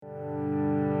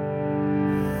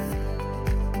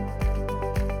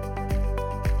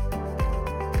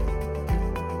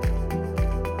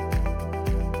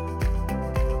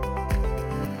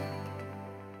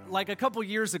like a couple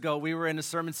years ago, we were in a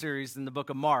sermon series in the book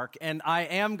of Mark, and I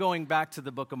am going back to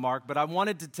the book of Mark, but I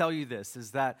wanted to tell you this,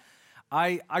 is that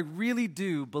I really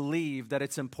do believe that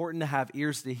it's important to have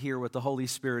ears to hear what the Holy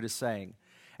Spirit is saying.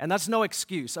 And that's no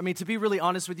excuse. I mean, to be really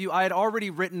honest with you, I had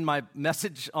already written my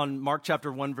message on Mark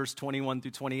chapter 1, verse 21 through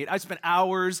 28. I spent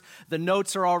hours, the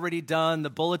notes are already done,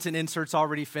 the bulletin insert's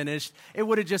already finished. It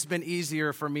would have just been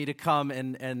easier for me to come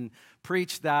and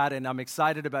preach that, and I'm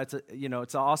excited about it. You know,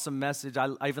 it's an awesome message. I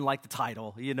even like the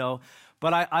title, you know.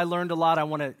 But I learned a lot. I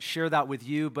want to share that with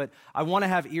you, but I want to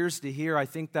have ears to hear. I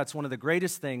think that's one of the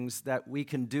greatest things that we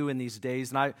can do in these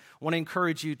days, and I want to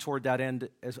encourage you toward that end,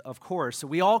 of course. So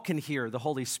we all can hear the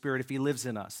Holy Spirit if He lives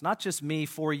in us, not just me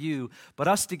for you, but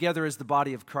us together as the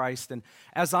body of Christ. And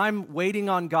as I'm waiting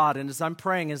on God and as I'm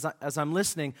praying, as I'm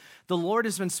listening, the Lord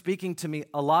has been speaking to me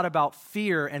a lot about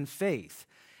fear and faith.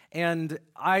 And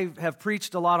I have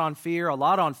preached a lot on fear, a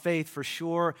lot on faith for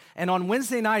sure. And on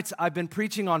Wednesday nights, I've been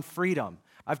preaching on freedom.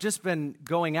 I've just been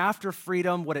going after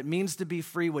freedom, what it means to be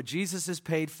free, what Jesus has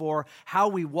paid for, how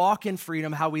we walk in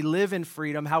freedom, how we live in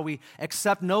freedom, how we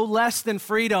accept no less than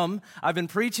freedom. I've been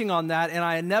preaching on that, and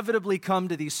I inevitably come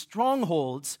to these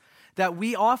strongholds that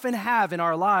we often have in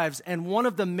our lives. And one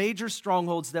of the major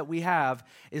strongholds that we have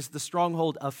is the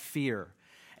stronghold of fear.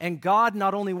 And God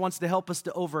not only wants to help us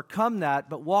to overcome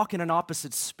that, but walk in an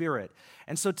opposite spirit.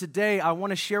 And so today, I want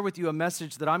to share with you a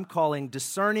message that I'm calling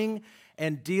Discerning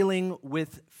and Dealing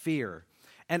with Fear.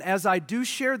 And as I do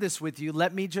share this with you,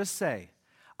 let me just say,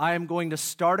 I am going to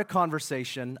start a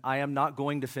conversation. I am not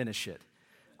going to finish it.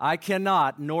 I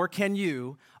cannot, nor can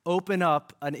you, open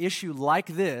up an issue like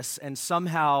this and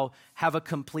somehow have a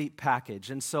complete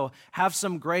package. And so have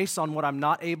some grace on what I'm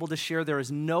not able to share. There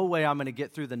is no way I'm going to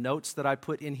get through the notes that I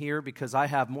put in here because I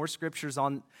have more scriptures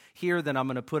on here than I'm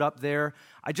going to put up there.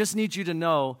 I just need you to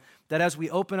know that as we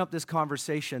open up this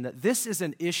conversation, that this is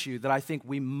an issue that I think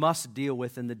we must deal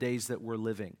with in the days that we're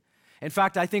living. In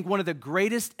fact, I think one of the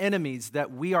greatest enemies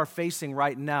that we are facing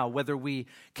right now, whether we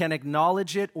can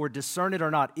acknowledge it or discern it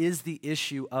or not, is the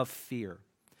issue of fear.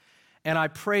 And I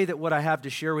pray that what I have to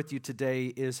share with you today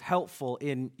is helpful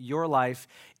in your life,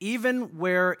 even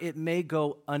where it may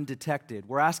go undetected.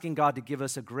 We're asking God to give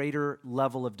us a greater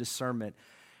level of discernment.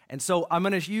 And so I'm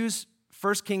going to use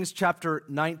 1 Kings chapter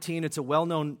 19. It's a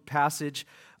well-known passage,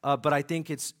 but I think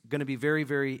it's going to be very,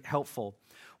 very helpful.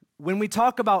 When we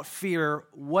talk about fear,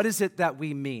 what is it that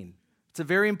we mean? It's a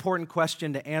very important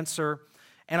question to answer.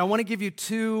 And I want to give you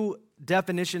two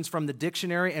definitions from the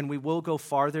dictionary, and we will go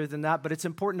farther than that, but it's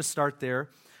important to start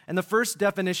there. And the first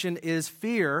definition is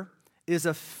fear is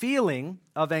a feeling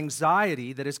of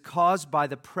anxiety that is caused by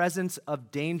the presence of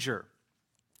danger.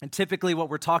 And typically what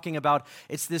we're talking about,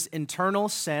 it's this internal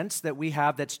sense that we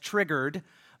have that's triggered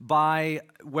by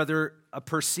whether a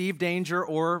perceived danger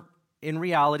or in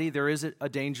reality, there is a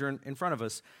danger in front of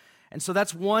us. And so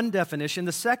that's one definition.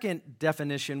 The second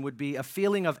definition would be a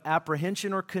feeling of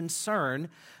apprehension or concern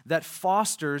that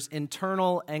fosters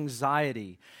internal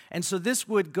anxiety. And so this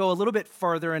would go a little bit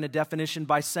further in a definition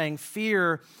by saying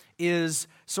fear is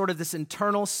sort of this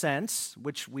internal sense,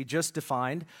 which we just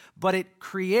defined, but it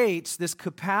creates this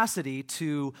capacity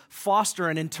to foster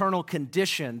an internal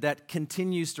condition that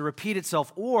continues to repeat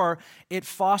itself, or it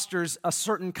fosters a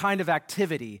certain kind of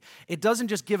activity. It doesn't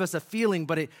just give us a feeling,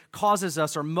 but it causes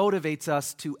us or motivates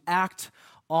us to act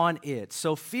on it.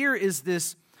 So fear is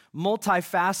this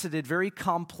multifaceted, very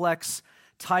complex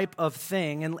type of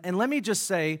thing. And let me just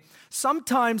say,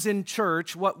 sometimes in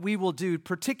church, what we will do,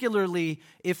 particularly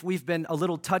if we've been a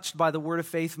little touched by the Word of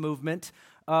Faith movement,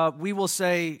 we will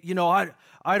say, you know,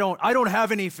 I don't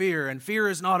have any fear, and fear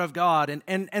is not of God.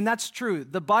 And that's true.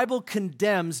 The Bible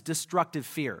condemns destructive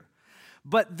fear.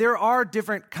 But there are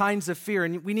different kinds of fear,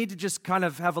 and we need to just kind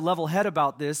of have a level head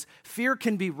about this. Fear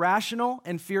can be rational,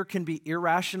 and fear can be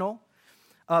irrational.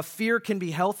 Fear can be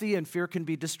healthy, and fear can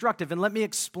be destructive. And let me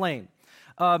explain.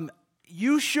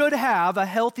 You should have a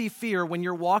healthy fear when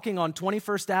you're walking on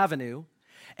 21st Avenue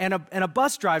and a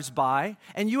bus drives by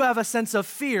and you have a sense of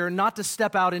fear not to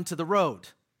step out into the road.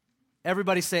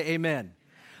 Everybody say amen.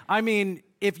 I mean,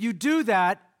 if you do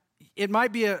that, it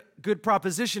might be a good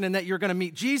proposition in that you're going to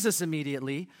meet Jesus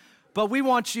immediately, but we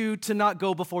want you to not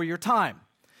go before your time.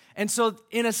 And so,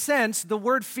 in a sense, the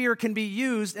word fear can be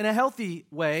used in a healthy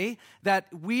way that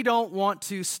we don't want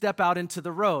to step out into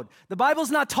the road. The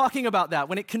Bible's not talking about that.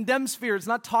 When it condemns fear, it's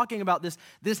not talking about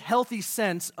this healthy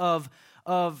sense of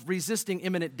resisting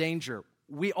imminent danger.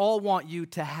 We all want you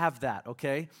to have that,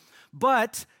 okay?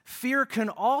 But fear can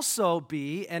also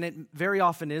be, and it very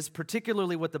often is,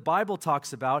 particularly what the Bible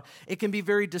talks about, it can be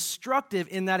very destructive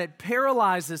in that it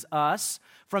paralyzes us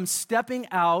from stepping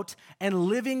out and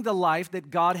living the life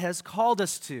that God has called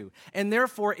us to. And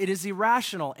therefore, it is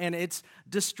irrational and it's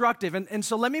destructive. And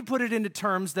so let me put it into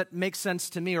terms that make sense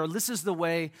to me, or this is the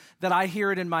way that I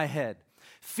hear it in my head.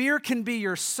 Fear can be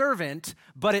your servant,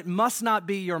 but it must not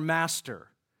be your master.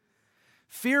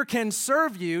 Fear can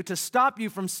serve you to stop you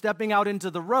from stepping out into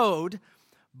the road,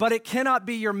 but it cannot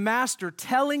be your master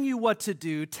telling you what to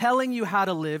do, telling you how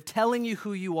to live, telling you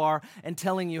who you are, and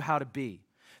telling you how to be.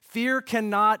 Fear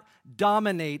cannot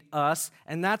dominate us,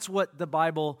 and that's what the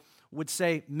Bible would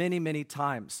say many, many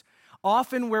times.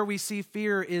 Often where we see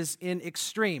fear is in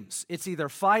extremes. It's either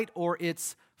fight or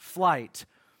it's flight.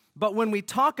 But when we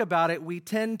talk about it, we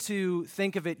tend to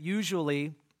think of it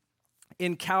usually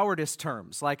in cowardice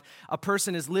terms, like a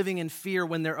person is living in fear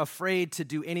when they're afraid to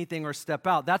do anything or step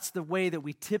out. That's the way that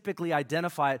we typically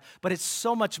identify it, but it's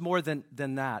so much more than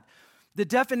that. The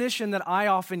definition that I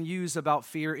often use about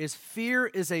fear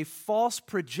is a false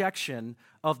projection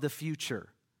of the future.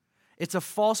 It's a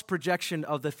false projection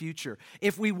of the future.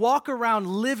 If we walk around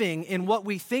living in what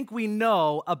we think we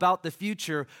know about the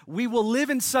future, we will live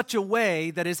in such a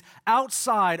way that is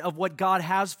outside of what God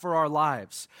has for our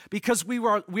lives. Because we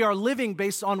are living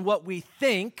based on what we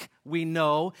think we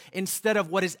know instead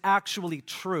of what is actually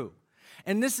true.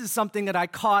 And this is something that I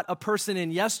caught a person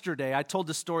in yesterday. I told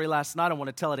the story last night. I want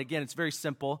to tell it again. It's very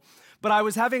simple. But I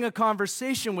was having a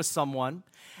conversation with someone,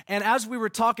 and as we were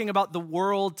talking about the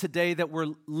world today that we're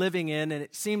living in, and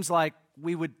it seems like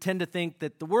we would tend to think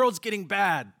that the world's getting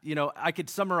bad. You know, I could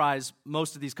summarize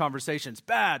most of these conversations.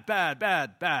 Bad, bad,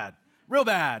 bad, bad. Real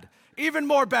bad. Even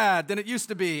more bad than it used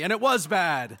to be, and it was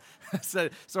bad. So,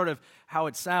 sort of how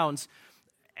it sounds.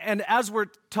 And as we're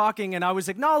talking, and I was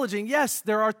acknowledging, yes,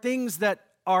 there are things that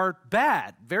are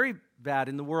bad, very bad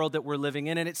in the world that we're living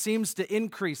in, and it seems to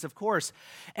increase, of course.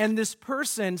 And this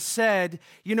person said,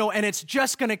 you know, and it's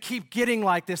just going to keep getting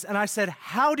like this. And I said,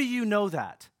 how do you know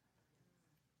that?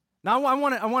 Now, I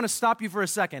want to stop you for a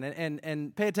second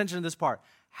and pay attention to this part.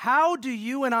 How do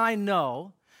you and I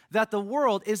know that the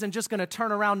world isn't just going to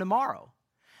turn around tomorrow?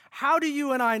 How do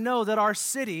you and I know that our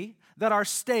city, that our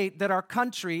state, that our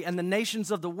country, and the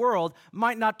nations of the world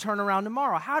might not turn around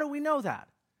tomorrow? How do we know that?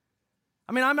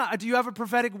 I mean, do you have a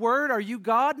prophetic word? Are you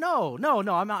God? No.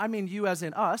 I mean you as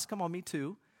in us. Come on, me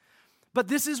too. But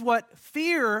this is what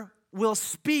fear will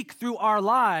speak through our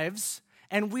lives,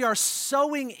 and we are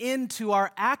sowing into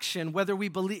our action, whether we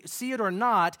see it or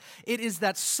not. It is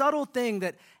that subtle thing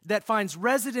that finds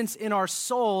residence in our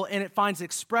soul, and it finds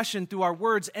expression through our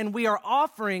words, and we are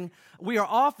often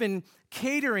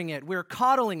catering it, we're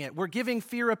coddling it, we're giving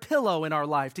fear a pillow in our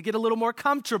life to get a little more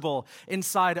comfortable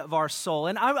inside of our soul.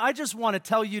 And I just want to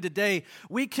tell you today,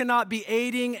 we cannot be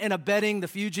aiding and abetting the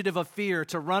fugitive of fear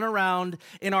to run around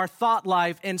in our thought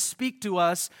life and speak to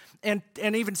us and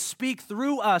even speak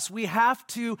through us. We have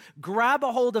to grab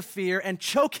a hold of fear and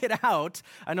choke it out.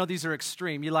 I know these are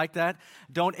extreme. You like that?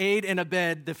 Don't aid and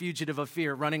abet the fugitive of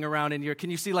fear running around in your, can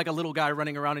you see like a little guy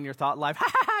running around in your thought life?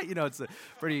 You know, it's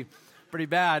pretty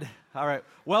bad. All right.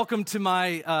 Welcome to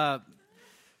my,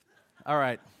 all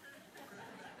right.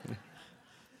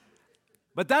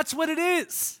 But that's what it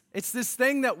is. It's this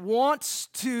thing that wants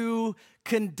to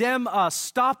condemn us,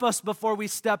 stop us before we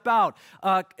step out.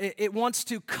 It wants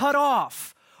to cut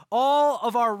off all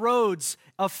of our roads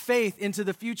of faith into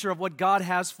the future of what God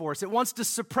has for us. It wants to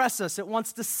suppress us. It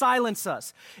wants to silence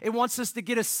us. It wants us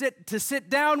to sit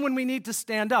down when we need to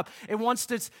stand up. It wants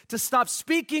to stop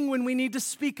speaking when we need to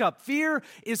speak up. Fear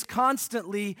is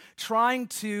constantly trying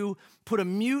to put a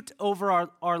mute over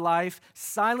our life,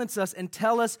 silence us, and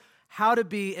tell us how to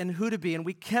be and who to be. And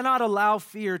we cannot allow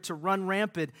fear to run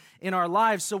rampant in our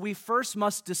lives, so we first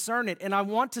must discern it. And I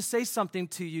want to say something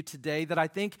to you today that I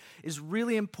think is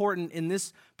really important in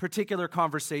this particular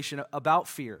conversation about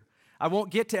fear. I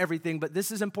won't get to everything, but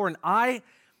this is important. I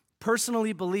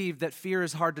personally believe that fear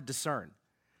is hard to discern.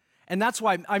 And that's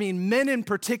why, I mean, men in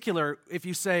particular, if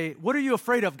you say, what are you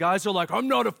afraid of, guys? They're like, I'm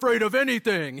not afraid of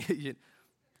anything.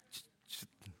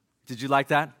 Did you like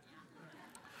that?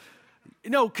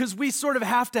 No, because we sort of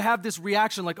have to have this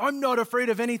reaction like, I'm not afraid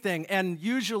of anything. And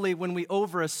usually when we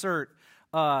overassert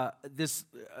this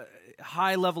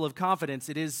high level of confidence,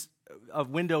 it is a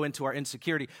window into our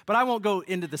insecurity. But I won't go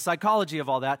into the psychology of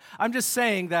all that. I'm just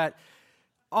saying that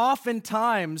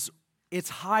oftentimes it's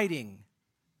hiding.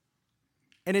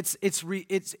 And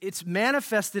it's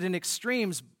manifested in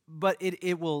extremes, but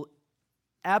it will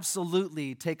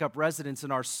absolutely take up residence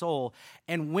in our soul.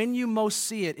 And when you most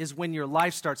see it is when your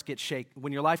life gets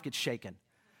shaken.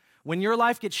 When your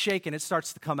life gets shaken, it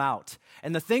starts to come out.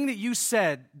 And the thing that you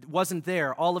said wasn't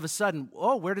there, all of a sudden,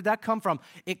 oh, where did that come from?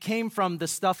 It came from the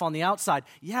stuff on the outside.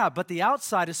 Yeah, but the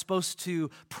outside is supposed to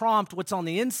prompt what's on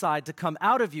the inside to come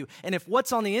out of you. And if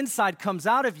what's on the inside comes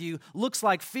out of you looks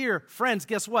like fear, friends,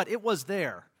 guess what? It was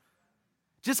there.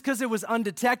 Just because it was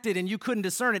undetected and you couldn't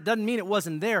discern it doesn't mean it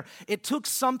wasn't there. It took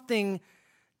something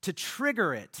to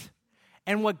trigger it.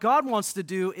 And what God wants to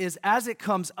do is, as it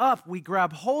comes up, we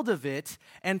grab hold of it,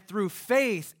 and through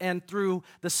faith and through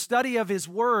the study of His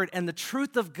Word and the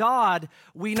truth of God,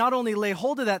 we not only lay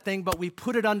hold of that thing, but we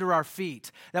put it under our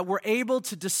feet, that we're able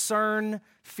to discern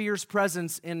fear's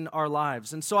presence in our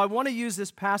lives. And so I want to use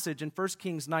this passage in 1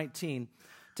 Kings 19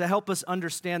 to help us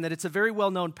understand that it's a very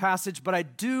well-known passage, but I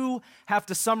do have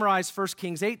to summarize 1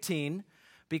 Kings 18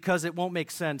 because it won't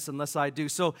make sense unless I do.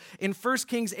 So in 1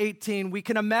 Kings 18, we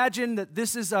can imagine that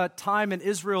this is a time in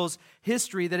Israel's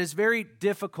history that is very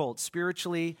difficult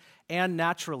spiritually and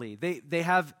naturally. They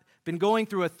have been going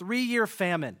through a 3-year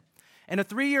famine. And a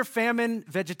 3-year famine,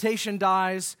 vegetation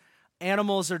dies,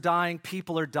 animals are dying,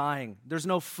 people are dying. There's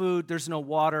no food, there's no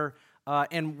water.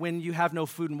 And when you have no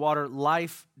food and water,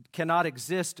 life cannot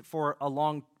exist for a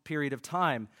long period of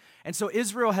time. And so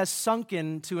Israel has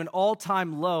sunken to an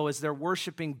all-time low as they're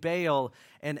worshiping Baal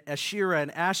and Asherah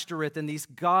and Ashtoreth and these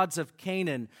gods of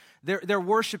Canaan. They're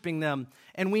worshiping them.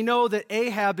 And we know that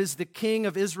Ahab is the king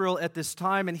of Israel at this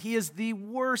time, and he is the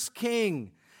worst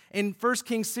king. In 1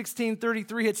 Kings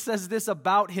 16:33, it says this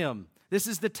about him. This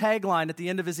is the tagline at the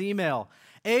end of his email.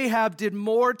 Ahab did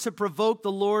more to provoke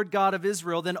the Lord God of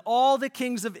Israel than all the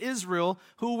kings of Israel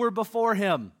who were before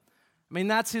him. I mean,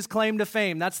 that's his claim to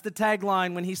fame. That's the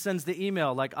tagline when he sends the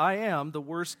email, like, I am the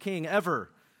worst king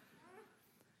ever.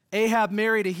 Ahab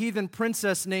married a heathen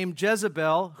princess named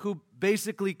Jezebel, who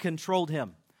basically controlled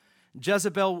him.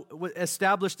 Jezebel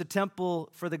established a temple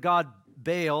for the god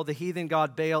Baal, the heathen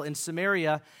god Baal, in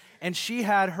Samaria, and she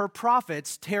had her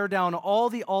prophets tear down all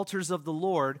the altars of the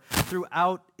Lord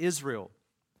throughout Israel.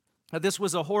 Now, this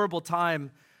was a horrible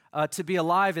time to be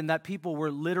alive in that people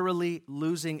were literally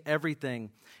losing everything.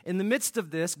 In the midst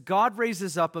of this, God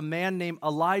raises up a man named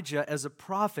Elijah as a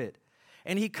prophet.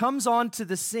 And he comes onto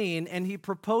the scene and he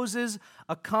proposes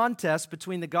a contest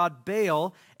between the god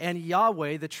Baal and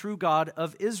Yahweh, the true God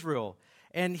of Israel.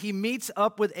 And he meets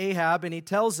up with Ahab and he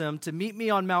tells him to meet me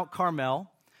on Mount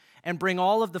Carmel and bring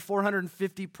all of the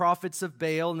 450 prophets of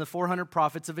Baal and the 400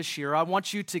 prophets of Asherah. I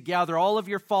want you to gather all of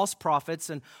your false prophets,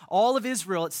 and all of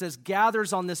Israel, it says,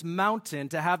 gathers on this mountain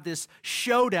to have this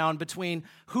showdown between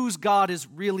whose God is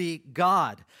really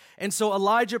God. And so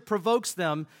Elijah provokes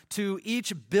them to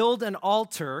each build an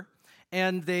altar,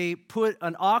 and they put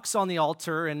an ox on the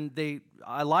altar, and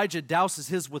Elijah douses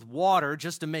his with water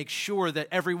just to make sure that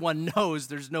everyone knows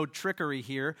there's no trickery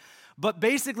here. But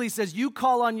basically says, you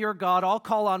call on your God, I'll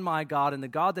call on my God, and the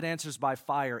God that answers by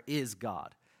fire is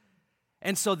God.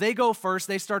 And so they go first.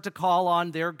 They start to call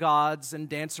on their gods and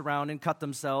dance around and cut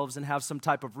themselves and have some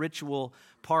type of ritual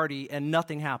party, and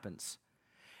nothing happens.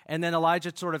 And then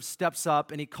Elijah sort of steps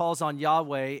up and he calls on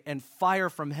Yahweh, and fire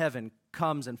from heaven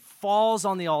comes and falls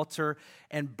on the altar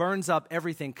and burns up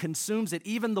everything, consumes it.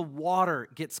 Even the water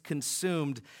gets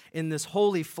consumed in this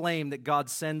holy flame that God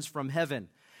sends from heaven.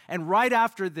 And right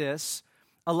after this,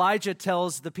 Elijah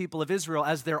tells the people of Israel,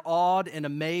 as they're awed and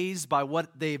amazed by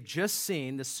what they've just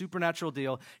seen, the supernatural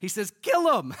deal, he says, kill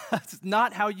them. That's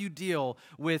not how you deal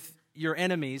with your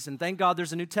enemies. And thank God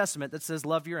there's a New Testament that says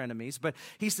love your enemies. But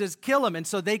he says, kill them. And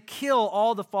so they kill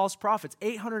all the false prophets,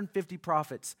 850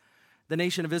 prophets. The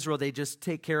nation of Israel, they just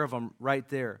take care of them right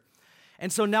there.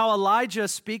 And so now Elijah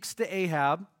speaks to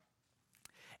Ahab,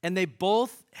 and they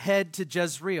both head to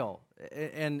Jezreel.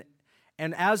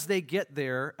 And as they get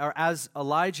there, or as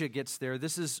Elijah gets there,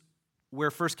 this is where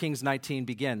 1 Kings 19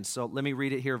 begins. So let me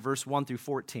read it here, verse 1 through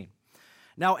 14.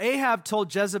 Now Ahab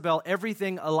told Jezebel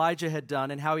everything Elijah had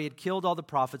done and how he had killed all the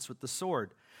prophets with the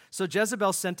sword. So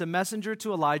Jezebel sent a messenger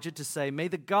to Elijah to say, may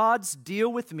the gods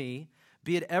deal with me,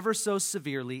 be it ever so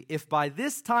severely, if by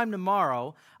this time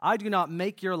tomorrow I do not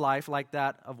make your life like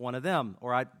that of one of them,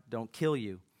 or I don't kill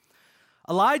you.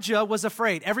 Elijah was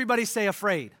afraid. Everybody say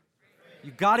afraid.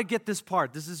 You got to get this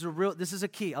part. This is a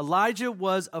key. Elijah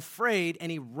was afraid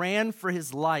and he ran for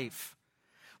his life.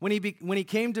 When he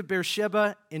came to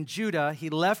Beersheba in Judah,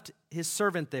 he left his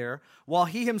servant there while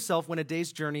he himself went a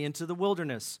day's journey into the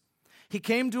wilderness. He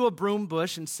came to a broom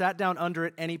bush and sat down under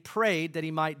it, and he prayed that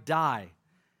he might die.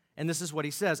 And this is what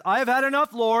he says. I have had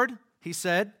enough, Lord, he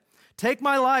said. Take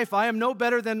my life. I am no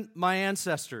better than my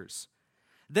ancestors.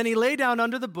 Then he lay down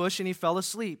under the bush and he fell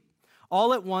asleep.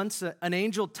 All at once, an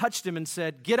angel touched him and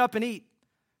said, get up and eat.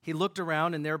 He looked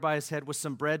around, and there by his head was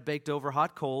some bread baked over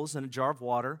hot coals and a jar of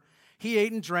water. He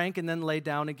ate and drank and then lay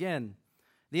down again.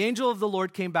 The angel of the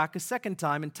Lord came back a second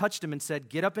time and touched him and said,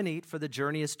 "Get up and eat, for the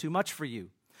journey is too much for you."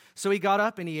 So he got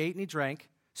up and he ate and he drank.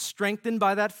 Strengthened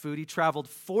by that food, he traveled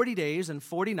 40 days and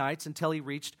 40 nights until he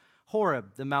reached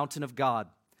Horeb, the mountain of God.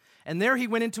 And there he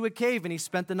went into a cave and he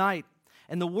spent the night.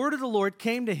 And the word of the Lord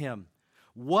came to him,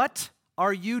 "What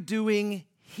are you doing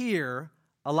here,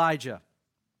 Elijah?"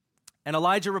 And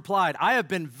Elijah replied, "I have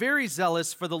been very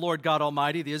zealous for the Lord God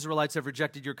Almighty. The Israelites have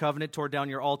rejected your covenant, tore down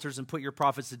your altars, and put your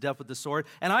prophets to death with the sword.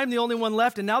 And I am the only one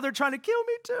left, and now they're trying to kill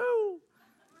me too."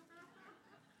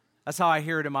 That's how I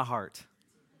hear it in my heart.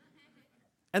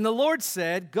 And the Lord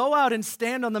said, "Go out and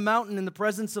stand on the mountain in the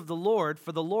presence of the Lord,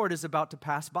 for the Lord is about to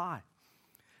pass by."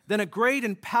 Then a great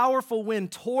and powerful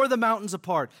wind tore the mountains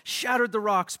apart, shattered the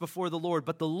rocks before the Lord,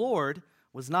 but the Lord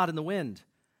was not in the wind.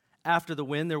 After the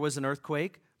wind, there was an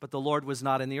earthquake, but the Lord was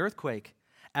not in the earthquake.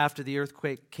 After the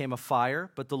earthquake came a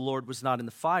fire, but the Lord was not in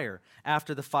the fire.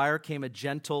 After the fire came a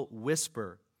gentle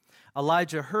whisper.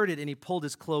 Elijah heard it, and he pulled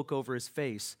his cloak over his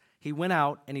face. He went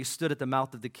out, and he stood at the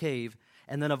mouth of the cave.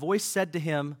 And then a voice said to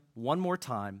him one more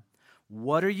time,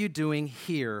 "What are you doing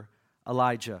here,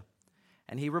 Elijah?"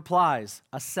 And he replies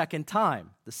a second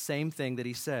time, the same thing that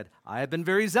he said, "I have been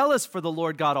very zealous for the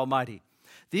Lord God Almighty.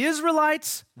 The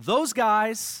Israelites, those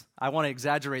guys," I want to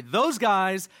exaggerate, "those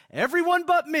guys, everyone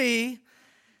but me,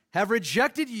 have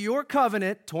rejected your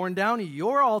covenant, torn down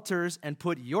your altars, and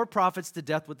put your prophets to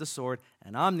death with the sword,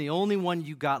 and I'm the only one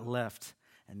you got left.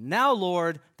 And now,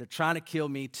 Lord, they're trying to kill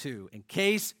me too, in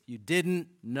case you didn't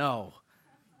know."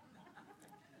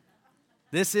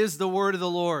 This is the word of the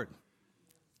Lord.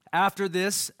 After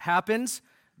this happens,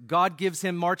 God gives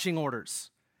him marching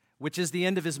orders, which is the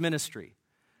end of his ministry.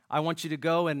 I want you to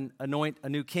go and anoint a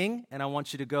new king, and I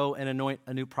want you to go and anoint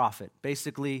a new prophet.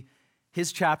 Basically,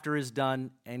 his chapter is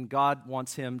done, and God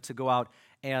wants him to go out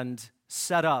and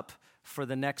set up for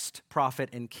the next prophet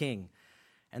and king.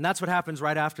 And that's what happens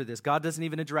right after this. God doesn't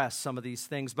even address some of these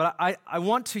things. But I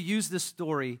want to use this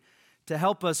story to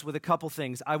help us with a couple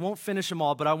things. I won't finish them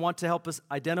all, but I want to help us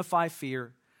identify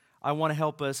fear. I want to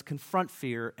help us confront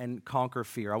fear and conquer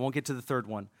fear. I won't get to the third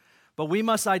one. But we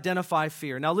must identify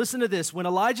fear. Now listen to this. When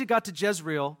Elijah got to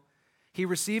Jezreel, he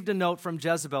received a note from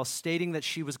Jezebel stating that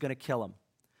she was going to kill him.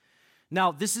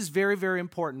 Now, this is very, very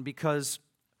important because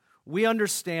we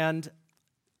understand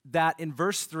that in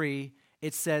verse 3,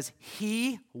 it says,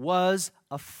 he was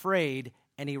afraid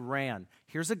and he ran.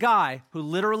 Here's a guy who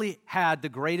literally had the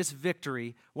greatest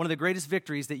victory, one of the greatest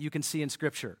victories that you can see in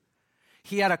Scripture.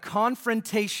 He had a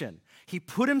confrontation. He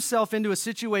put himself into a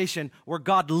situation where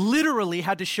God literally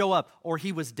had to show up or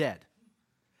he was dead.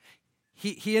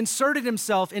 He inserted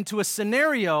himself into a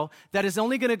scenario that is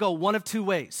only going to go one of two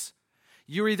ways.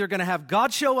 You're either going to have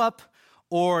God show up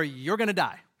or you're going to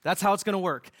die. That's how it's going to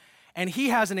work. And he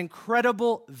has an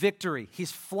incredible victory.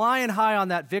 He's flying high on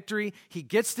that victory. He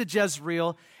gets to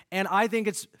Jezreel, and I think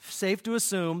it's safe to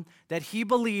assume that he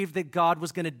believed that God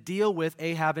was going to deal with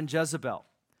Ahab and Jezebel.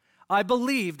 I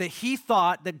believe that he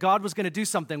thought that God was going to do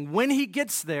something. When he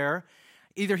gets there,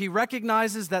 either he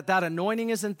recognizes that that anointing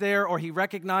isn't there, or he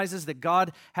recognizes that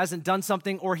God hasn't done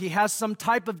something, or he has some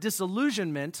type of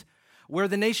disillusionment where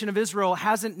the nation of Israel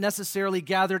hasn't necessarily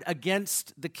gathered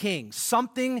against the king.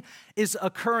 Something is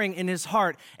occurring in his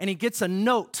heart, and he gets a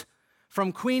note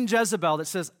from Queen Jezebel that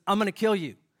says, "I'm going to kill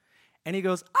you." And he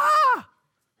goes, "Ah!"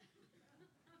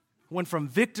 Went from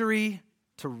victory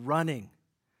to running.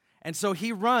 And so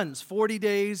he runs 40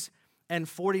 days and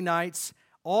 40 nights.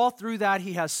 All through that,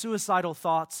 he has suicidal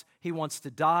thoughts. He wants to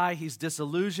die. He's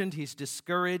disillusioned. He's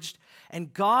discouraged.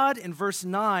 And God, in verse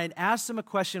 9, asks him a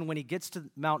question when he gets to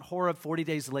Mount Horeb 40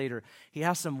 days later. He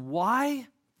asks him, "Why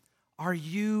are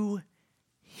you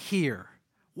here?"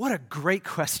 What a great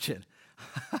question.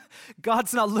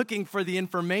 God's not looking for the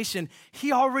information.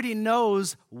 He already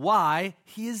knows why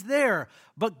he is there.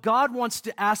 But God wants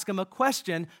to ask him a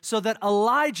question so that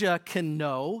Elijah can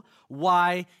know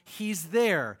why he's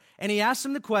there. And he asks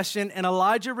him the question, and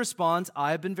Elijah responds,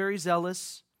 "I have been very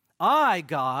zealous. I,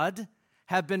 God,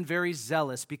 have been very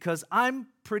zealous because I'm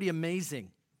pretty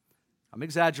amazing." I'm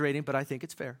exaggerating, but I think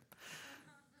it's fair.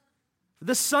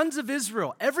 The sons of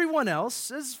Israel, everyone else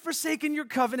has forsaken your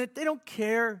covenant. They don't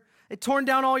care. They torn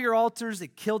down all your altars. They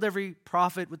killed every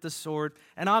prophet with the sword.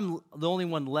 And I'm the only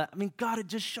one left. I mean, God had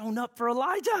just shown up for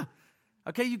Elijah.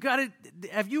 Okay, you got it.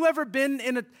 Have you ever been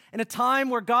in a time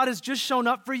where God has just shown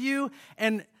up for you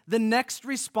and the next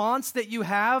response that you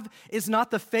have is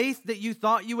not the faith that you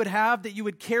thought you would have, that you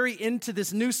would carry into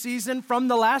this new season from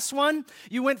the last one.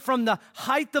 You went from the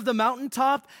height of the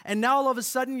mountaintop, and now all of a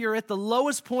sudden you're at the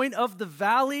lowest point of the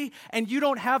valley, and you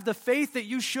don't have the faith that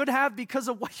you should have because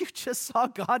of what you just saw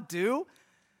God do.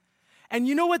 And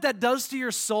you know what that does to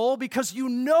your soul? Because you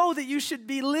know that you should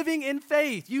be living in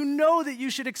faith. You know that you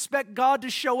should expect God to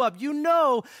show up. You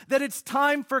know that it's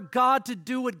time for God to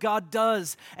do what God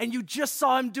does. And you just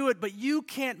saw him do it, but you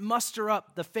can't muster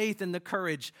up the faith and the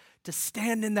courage to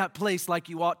stand in that place like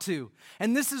you ought to.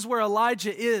 And this is where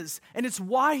Elijah is. And it's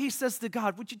why he says to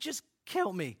God, would you just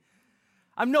kill me?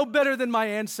 I'm no better than my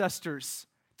ancestors.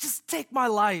 Just take my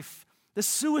life. The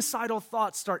suicidal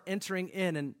thoughts start entering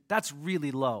in, and that's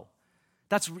really low.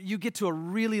 You get to a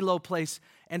really low place,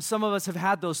 and some of us have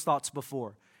had those thoughts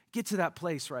before. Get to that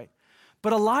place, right?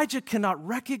 But Elijah cannot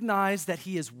recognize that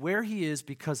he is where he is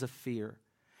because of fear.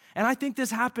 And I think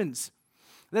this happens,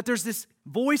 that there's this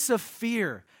voice of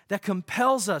fear that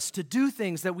compels us to do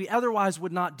things that we otherwise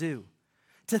would not do,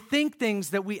 to think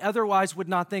things that we otherwise would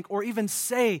not think, or even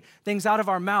say things out of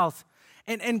our mouth.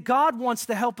 And God wants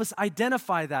to help us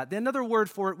identify that. Another word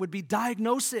for it would be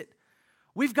diagnose it.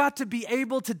 We've got to be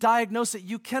able to diagnose it.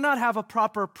 You cannot have a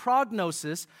proper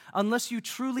prognosis unless you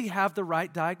truly have the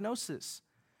right diagnosis.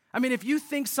 I mean, if you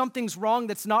think something's wrong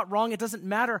that's not wrong, it doesn't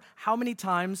matter how many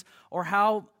times or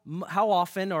how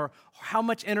often or how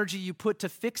much energy you put to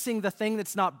fixing the thing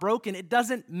that's not broken. It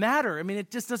doesn't matter. I mean,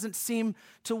 it just doesn't seem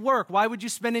to work. Why would you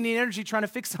spend any energy trying to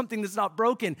fix something that's not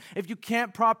broken? If you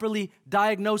can't properly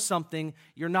diagnose something,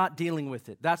 you're not dealing with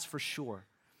it. That's for sure.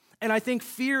 And I think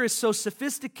fear is so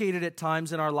sophisticated at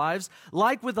times in our lives.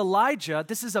 Like with Elijah,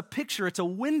 this is a picture, it's a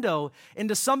window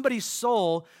into somebody's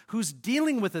soul who's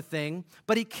dealing with a thing,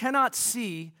 but he cannot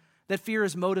see that fear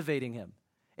is motivating him.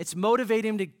 It's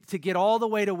motivating him to get all the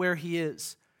way to where he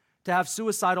is, to have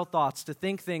suicidal thoughts, to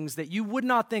think things that you would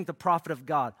not think the prophet of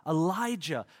God.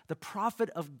 Elijah, the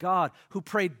prophet of God, who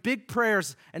prayed big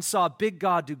prayers and saw a big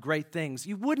God do great things.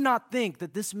 You would not think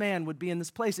that this man would be in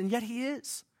this place, and yet he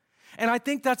is. And I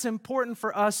think that's important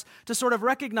for us to sort of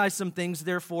recognize some things,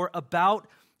 therefore, about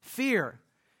fear.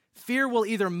 Fear will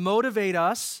either motivate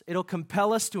us, it'll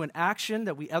compel us to an action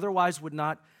that we otherwise would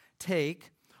not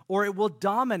take, or it will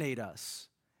dominate us.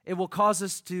 It will cause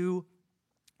us to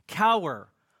cower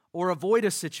or avoid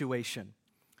a situation.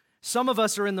 Some of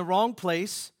us are in the wrong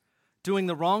place, doing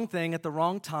the wrong thing at the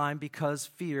wrong time because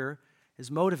fear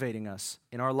is motivating us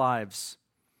in our lives.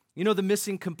 You know, the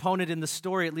missing component in the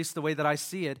story, at least the way that I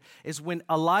see it, is when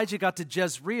Elijah got to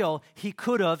Jezreel, he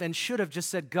could have and should have just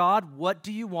said, God, what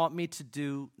do you want me to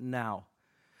do now?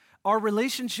 Our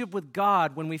relationship with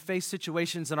God when we face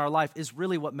situations in our life is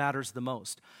really what matters the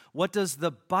most. What does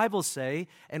the Bible say,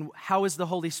 and how is the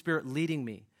Holy Spirit leading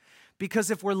me?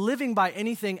 Because if we're living by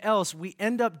anything else, we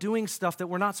end up doing stuff that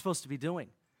we're not supposed to be doing.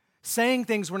 Saying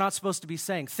things we're not supposed to be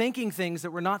saying, thinking things that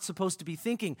we're not supposed to be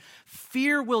thinking.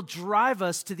 Fear will drive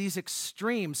us to these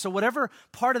extremes. So whatever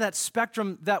part of that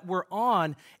spectrum that we're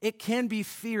on, it can be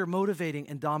fear motivating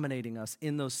and dominating us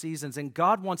in those seasons. And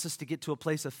God wants us to get to a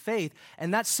place of faith.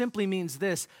 And that simply means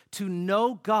this: to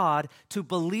know God, to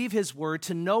believe his word,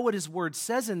 to know what his word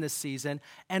says in this season,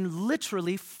 and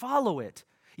literally follow it.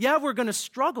 Yeah, we're going to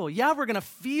struggle. Yeah, we're going to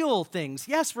feel things.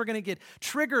 Yes, we're going to get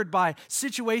triggered by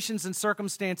situations and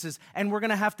circumstances, and we're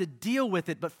going to have to deal with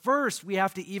it. But first, we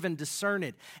have to even discern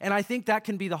it. And I think that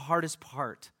can be the hardest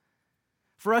part.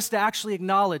 For us to actually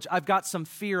acknowledge, I've got some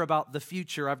fear about the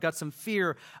future. I've got some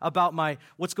fear about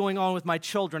what's going on with my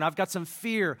children. I've got some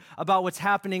fear about what's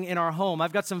happening in our home.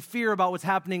 I've got some fear about what's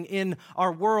happening in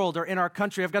our world or in our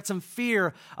country. I've got some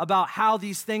fear about how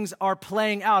these things are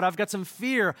playing out. I've got some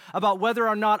fear about whether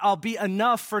or not I'll be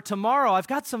enough for tomorrow. I've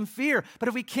got some fear. But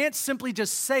if we can't simply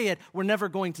just say it, we're never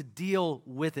going to deal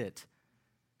with it.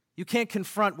 You can't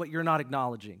confront what you're not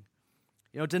acknowledging.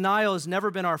 You know, denial has never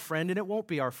been our friend, and it won't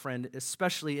be our friend,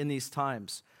 especially in these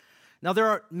times. Now, there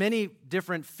are many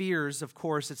different fears, of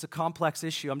course. It's a complex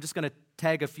issue. I'm just going to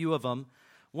tag a few of them.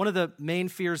 One of the main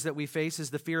fears that we face is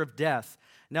the fear of death.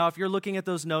 Now, if you're looking at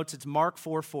those notes, it's Mark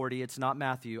 4:40. It's not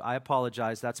Matthew. I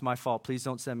apologize. That's my fault. Please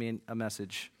don't send me a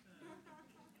message.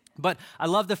 But I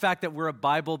love the fact that we're a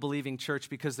Bible-believing church,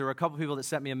 because there were a couple people that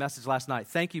sent me a message last night.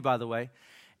 Thank you, by the way.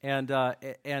 And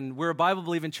we're a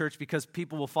Bible-believing church because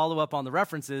people will follow up on the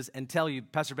references and tell you,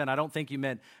 Pastor Ben, I don't think you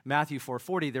meant Matthew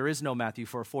 4:40. There is no Matthew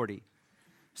 4:40.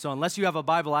 So unless you have a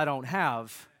Bible I don't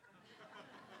have,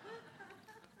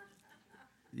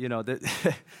 you know,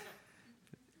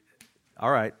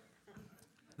 all right.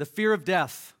 The fear of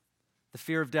death. The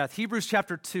fear of death. Hebrews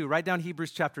chapter 2. Write down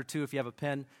Hebrews chapter 2 if you have a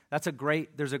pen. There's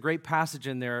a great passage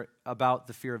in there about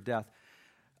the fear of death.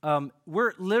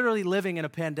 We're literally living in a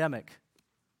pandemic,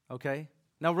 okay?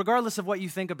 Now, regardless of what you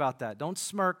think about that, don't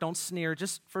smirk, don't sneer,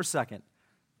 just for a second.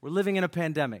 We're living in a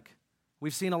pandemic.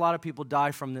 We've seen a lot of people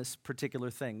die from this particular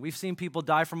thing. We've seen people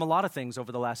die from a lot of things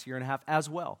over the last year and a half as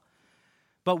well.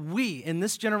 But we, in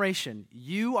this generation,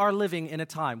 we are living in a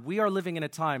time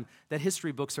that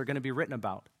history books are going to be written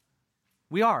about.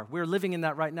 We're living in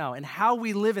that right now. And how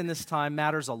we live in this time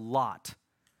matters a lot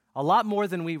more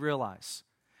than we realize.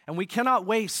 And we cannot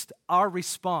waste our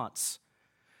response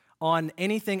on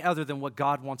anything other than what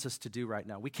God wants us to do right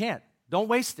now. We can't. Don't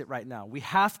waste it right now. We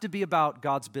have to be about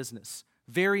God's business.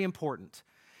 Very important.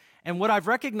 And what I've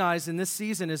recognized in this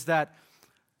season is that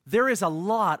there is a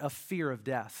lot of fear of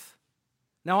death.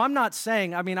 Now, I'm not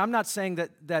saying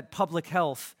that public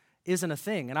health isn't a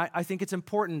thing. And I think it's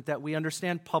important that we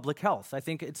understand public health. I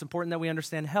think it's important that we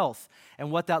understand health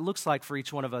and what that looks like for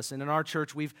each one of us. And in our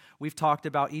church, we've talked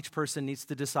about each person needs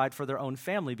to decide for their own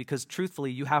family because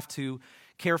truthfully, you have to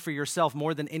care for yourself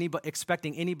more than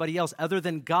expecting anybody else other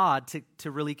than God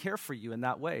to really care for you in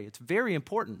that way. It's very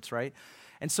important, right?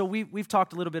 And so we've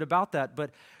talked a little bit about that,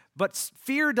 but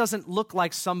fear doesn't look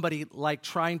like somebody like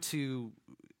trying to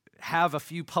have a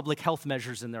few public health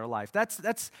measures in their life.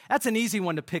 That's an easy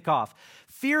one to pick off.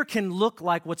 Fear can look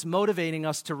like what's motivating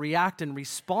us to react and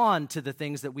respond to the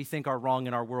things that we think are wrong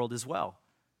in our world as well.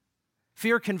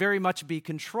 Fear can very much be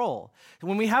control.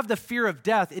 When we have the fear of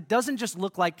death, it doesn't just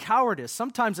look like cowardice.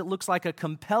 Sometimes it looks like a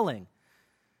compelling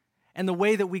and the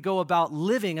way that we go about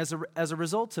living as a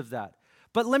result of that.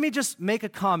 But let me just make a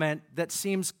comment that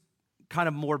seems kind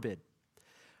of morbid.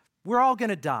 We're all going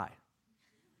to die.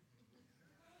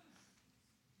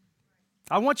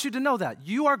 I want you to know that.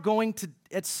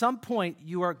 At some point,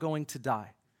 you are going to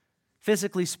die,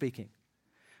 physically speaking.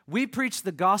 We preach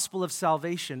the gospel of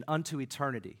salvation unto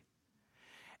eternity.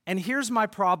 And here's my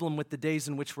problem with the days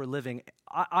in which we're living.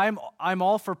 I'm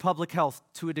all for public health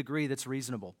to a degree that's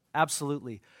reasonable,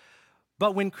 absolutely.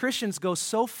 But when Christians go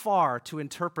so far to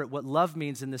interpret what love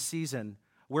means in this season,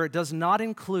 where it does not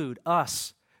include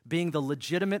us being the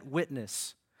legitimate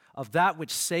witness of that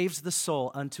which saves the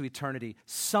soul unto eternity,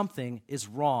 something is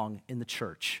wrong in the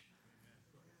church.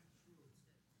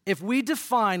 If we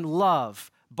define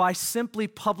love by simply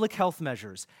public health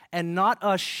measures and not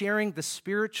us sharing the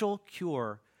spiritual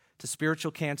cure to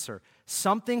spiritual cancer,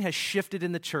 something has shifted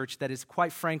in the church that is,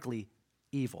 quite frankly,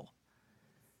 evil.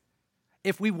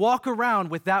 If we walk around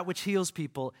with that which heals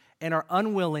people and are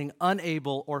unwilling,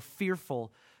 unable, or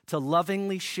fearful to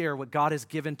lovingly share what God has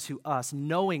given to us,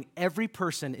 knowing every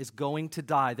person is going to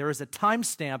die. There is a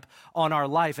timestamp on our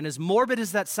life, and as morbid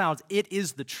as that sounds, it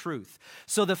is the truth.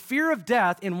 So the fear of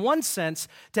death, in one sense,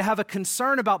 to have a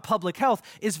concern about public health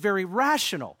is very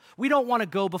rational. We don't want to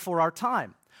go before our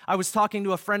time. I was talking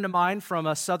to a friend of mine from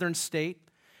a southern state,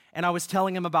 and I was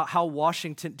telling him about how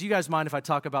Washington, do you guys mind if I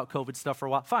talk about COVID stuff for a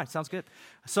while? Fine, sounds good.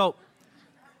 So,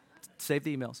 save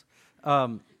the emails.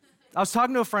 I was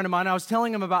talking to a friend of mine, and I was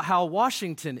telling him about how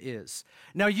Washington is.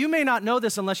 Now, you may not know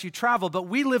this unless you travel, but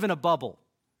we live in a bubble.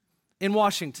 In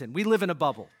Washington, we live in a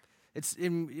bubble.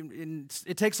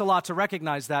 It takes a lot to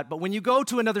recognize that, but when you go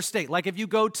to another state, like if you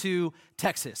go to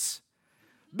Texas,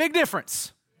 big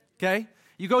difference, okay?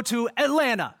 You go to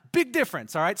Atlanta, big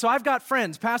difference, all right? So I've got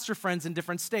friends, pastor friends in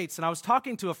different states, and I was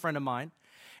talking to a friend of mine,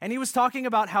 and he was talking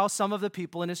about how some of the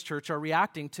people in his church are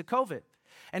reacting to COVID.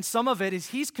 And some of it is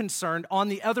he's concerned on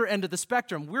the other end of the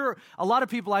spectrum. A lot of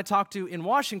people I talk to in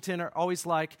Washington are always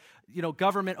like,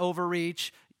 government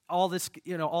overreach, all this,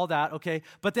 all that, okay?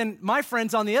 But then my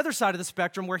friend's on the other side of the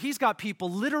spectrum where he's got people,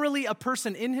 literally a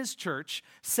person in his church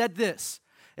said this.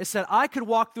 It said, I could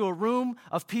walk through a room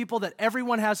of people that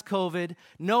everyone has COVID,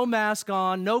 no mask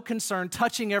on, no concern,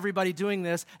 touching everybody doing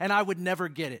this, and I would never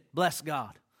get it. Bless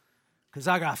God, because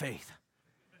I got faith.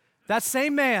 That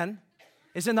same man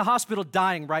is in the hospital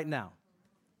dying right now.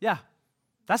 Yeah,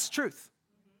 that's the truth.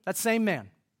 That same man.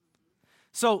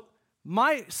 So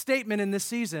my statement in this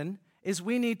season is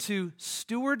we need to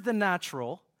steward the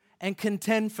natural and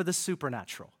contend for the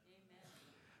supernatural. Amen.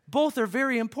 Both are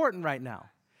very important right now.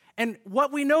 And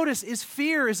what we notice is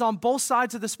fear is on both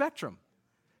sides of the spectrum.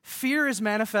 Fear is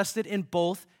manifested in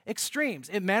both extremes.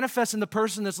 It manifests in the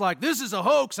person that's like, this is a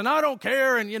hoax and I don't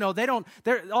care. And,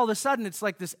 all of a sudden it's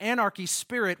like this anarchy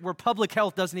spirit where public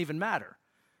health doesn't even matter.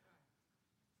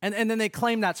 And then they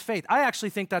claim that's faith. I actually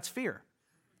think that's fear.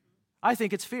 I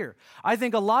think it's fear. I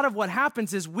think a lot of what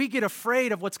happens is we get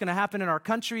afraid of what's going to happen in our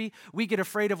country. We get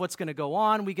afraid of what's going to go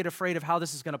on. We get afraid of how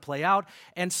this is going to play out.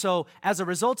 And so as a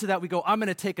result of that, we go, I'm going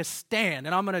to take a stand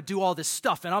and I'm going to do all this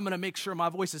stuff and I'm going to make sure my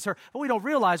voice is heard. But we don't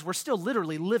realize we're still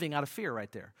literally living out of fear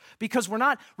right there because we're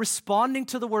not responding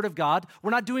to the word of God. We're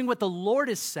not doing what the Lord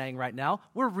is saying right now.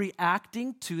 We're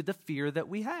reacting to the fear that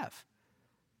we have.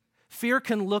 Fear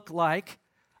can look like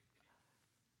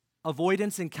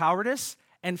avoidance and cowardice,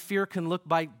 and fear can look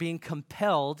like being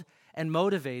compelled and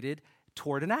motivated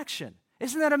toward an action.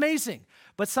 Isn't that amazing?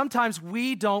 But sometimes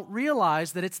we don't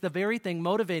realize that it's the very thing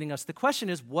motivating us. The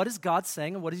question is, what is God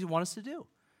saying and what does he want us to do?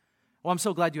 Well, I'm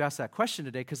so glad you asked that question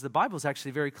today because the Bible is actually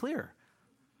very clear.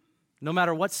 No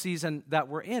matter what season that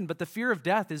we're in, but the fear of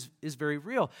death is very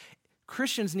real.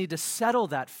 Christians need to settle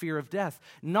that fear of death,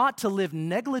 not to live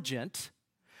negligent,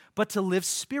 but to live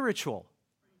spiritual.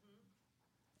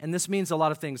 And this means a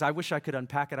lot of things. I wish I could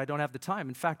unpack it. I don't have the time.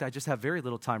 In fact, I just have very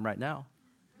little time right now.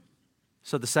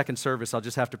 So the second service, I'll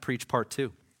just have to preach part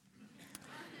 2.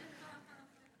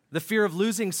 The fear of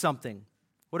losing something.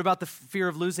 What about the fear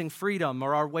of losing freedom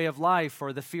or our way of life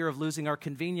or the fear of losing our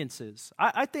conveniences?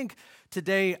 I think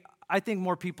today,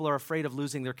 more people are afraid of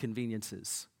losing their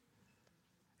conveniences.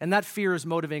 And that fear is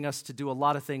motivating us to do a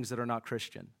lot of things that are not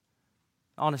Christian,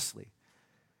 honestly.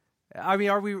 I mean,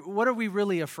 what are we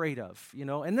really afraid of, you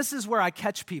know? And this is where I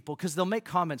catch people because they'll make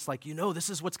comments like, this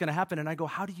is what's going to happen. And I go,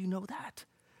 how do you know that?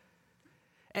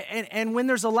 And when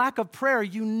there's a lack of prayer,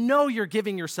 you're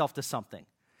giving yourself to something.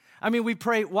 I mean, we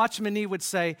pray, Watchman Nee would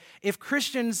say, if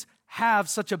Christians have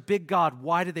such a big God,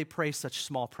 why do they pray such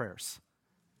small prayers?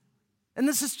 And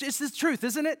it's the truth,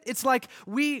 isn't it? It's like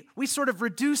we sort of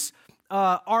reduce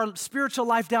our spiritual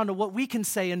life down to what we can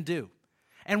say and do.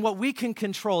 And what we can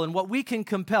control and what we can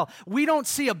compel. We don't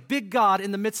see a big God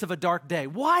in the midst of a dark day.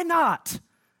 Why not?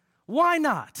 Why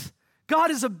not?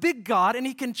 God is a big God and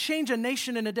he can change a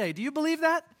nation in a day. Do you believe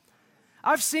that?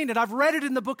 I've seen it. I've read it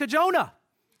in the book of Jonah.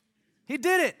 He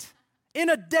did it. In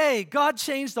a day, God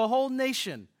changed the whole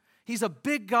nation. He's a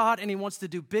big God and he wants to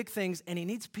do big things and he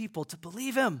needs people to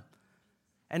believe him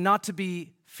and not to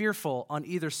be fearful on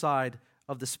either side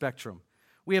of the spectrum.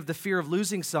 We have the fear of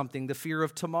losing something, the fear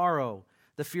of tomorrow,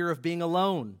 the fear of being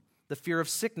alone, the fear of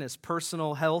sickness,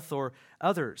 personal health, or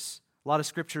others. A lot of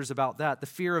scriptures about that. The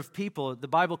fear of people, the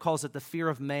Bible calls it the fear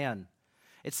of man.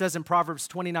 It says in Proverbs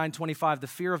 29:25, the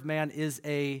fear of man is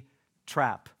a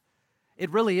trap.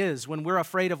 It really is. When we're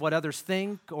afraid of what others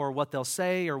think or what they'll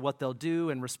say or what they'll do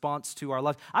in response to our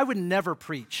life. I would never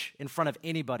preach in front of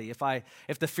anybody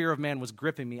if the fear of man was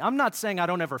gripping me. I'm not saying I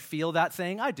don't ever feel that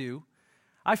thing. I do.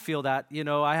 I feel that,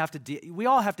 we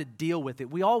all have to deal with it.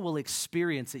 We all will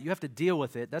experience it. You have to deal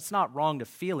with it. That's not wrong to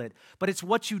feel it, but it's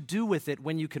what you do with it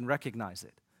when you can recognize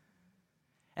it.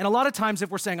 And a lot of times if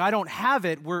we're saying, I don't have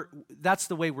it, that's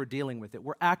the way we're dealing with it.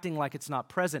 We're acting like it's not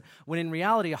present, when in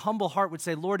reality, a humble heart would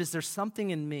say, Lord, is there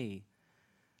something in me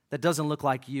that doesn't look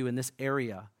like you in this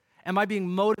area? Am I being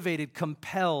motivated,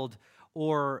 compelled,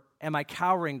 or am I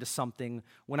cowering to something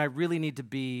when I really need to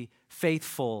be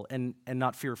faithful and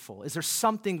not fearful? Is there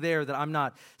something there that I'm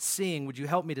not seeing? Would you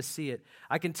help me to see it?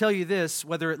 I can tell you this,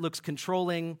 whether it looks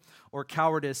controlling or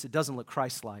cowardice, it doesn't look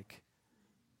Christ-like.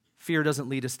 Fear doesn't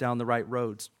lead us down the right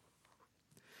roads.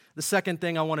 The second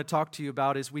thing I want to talk to you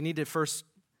about is we need to first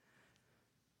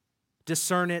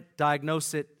discern it,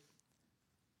 diagnose it,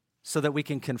 so that we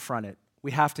can confront it.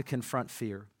 We have to confront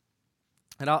fear.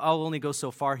 And I'll only go so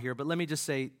far here, but let me just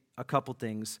say a couple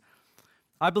things.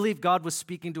 I believe God was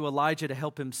speaking to Elijah to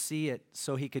help him see it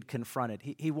so he could confront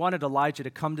it. He wanted Elijah to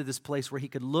come to this place where he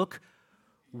could look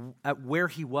at where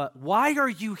he was. Why are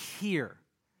you here?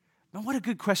 Now, what a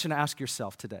good question to ask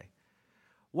yourself today.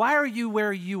 Why are you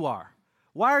where you are?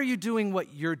 Why are you doing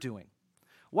what you're doing?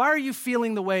 Why are you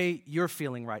feeling the way you're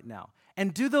feeling right now?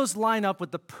 And do those line up with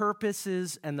the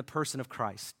purposes and the person of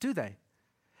Christ? Do they?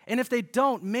 And if they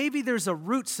don't, maybe there's a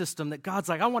root system that God's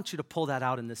like, I want you to pull that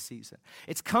out in this season.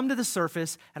 It's come to the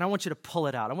surface, and I want you to pull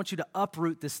it out. I want you to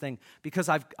uproot this thing because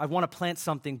I want to plant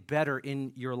something better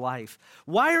in your life.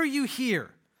 Why are you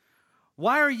here?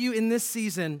 Why are you in this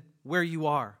season where you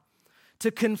are? To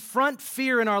confront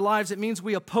fear in our lives, it means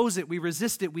we oppose it, we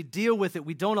resist it, we deal with it,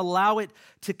 we don't allow it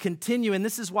to continue. And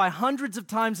this is why hundreds of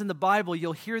times in the Bible,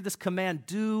 you'll hear this command,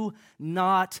 do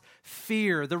not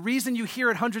fear. The reason you hear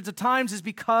it hundreds of times is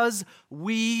because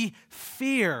we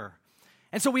fear.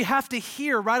 And so we have to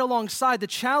hear right alongside the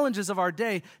challenges of our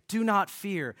day, do not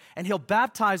fear. And he'll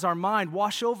baptize our mind,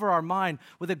 wash over our mind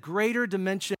with a greater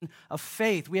dimension of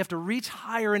faith. We have to reach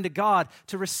higher into God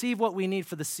to receive what we need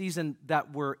for the season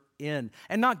that we're in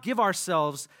and not give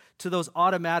ourselves to those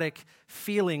automatic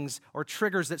feelings or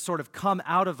triggers that sort of come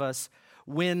out of us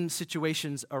when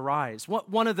situations arise.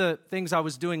 One of the things I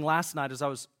was doing last night,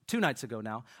 2 nights ago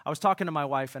now, I was talking to my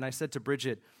wife and I said to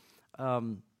Bridget,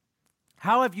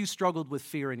 how have you struggled with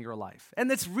fear in your life?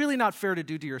 And it's really not fair to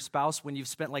do to your spouse when you've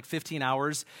spent like 15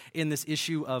 hours in this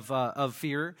issue of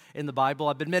fear in the Bible.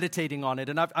 I've been meditating on it,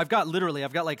 and I've got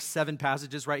like 7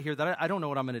 passages right here that I don't know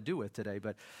what I'm going to do with today.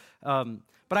 But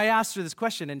I asked her this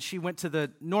question, and she went to the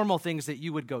normal things that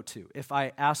you would go to if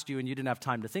I asked you and you didn't have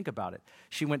time to think about it.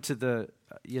 She went to the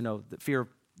fear of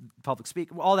public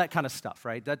speaking, all that kind of stuff,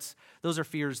 right? Those are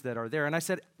fears that are there. And I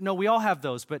said, no, we all have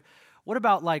those, but what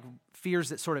about like fears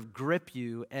that sort of grip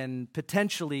you and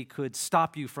potentially could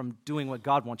stop you from doing what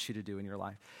God wants you to do in your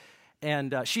life?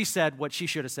 And she said what she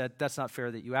should have said. That's not fair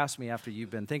that you asked me after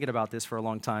you've been thinking about this for a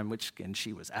long time, and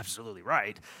she was absolutely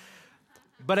right.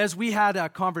 But as we had a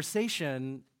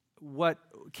conversation, what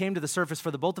came to the surface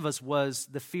for the both of us was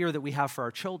the fear that we have for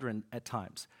our children at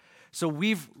times. So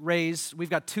we've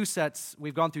gone through 2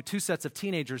 sets of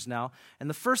teenagers now, and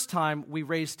the first time we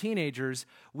raised teenagers,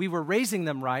 we were raising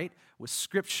them right with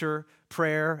scripture,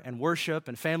 prayer, and worship,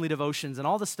 and family devotions, and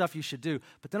all the stuff you should do,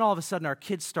 but then all of a sudden our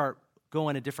kids start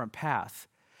going a different path.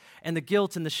 And the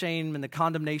guilt and the shame and the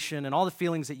condemnation and all the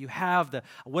feelings that you have,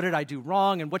 what did I do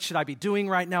wrong and what should I be doing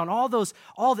right now, and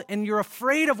and you're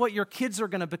afraid of what your kids are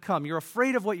going to become. You're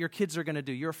afraid of what your kids are going to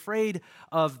do. You're afraid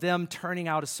of them turning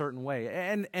out a certain way,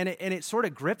 and it sort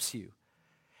of grips you.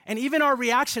 And even our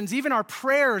reactions, even our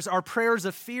prayers are prayers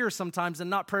of fear sometimes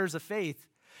and not prayers of faith.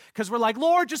 Because we're like,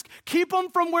 Lord, just keep them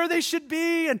from where they should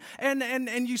be.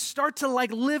 And you start to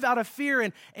like live out of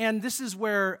fear. And this is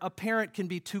where a parent can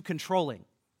be too controlling.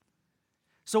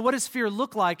 So what does fear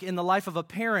look like in the life of a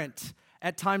parent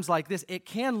at times like this? It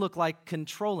can look like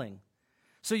controlling.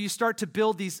 So you start to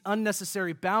build these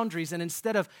unnecessary boundaries, and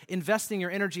instead of investing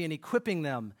your energy in equipping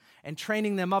them and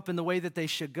training them up in the way that they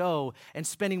should go and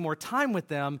spending more time with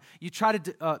them, you try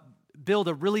to build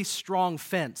a really strong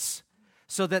fence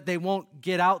so that they won't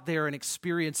get out there and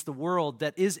experience the world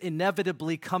that is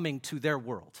inevitably coming to their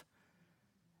world.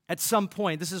 At some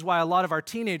point, this is why a lot of our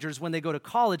teenagers, when they go to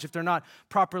college, if they're not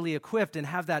properly equipped and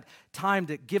have that time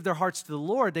to give their hearts to the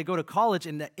Lord, they go to college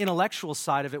and the intellectual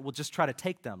side of it will just try to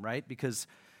take them, right? Because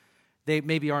they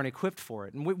maybe aren't equipped for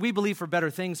it. And we believe for better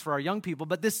things for our young people,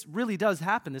 but this really does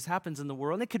happen. This happens in the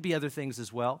world, and it could be other things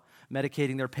as well,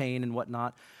 medicating their pain and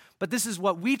whatnot. But this is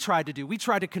what we tried to do. We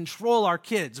tried to control our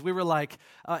kids. We were like,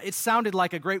 it sounded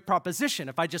like a great proposition.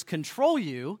 If I just control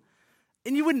you,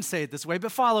 and you wouldn't say it this way,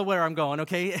 but follow where I'm going,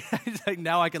 okay? Like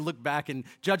now I can look back and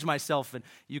judge myself, and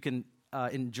you can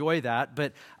enjoy that.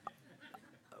 But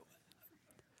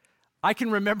I can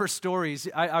remember stories.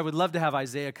 I would love to have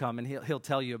Isaiah come, and he'll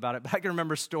tell you about it. But I can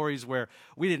remember stories where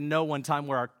we didn't know one time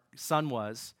where our son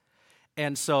was.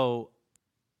 And so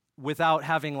without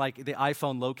having like the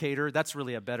iPhone locator, that's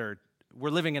really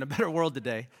we're living in a better world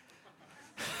today.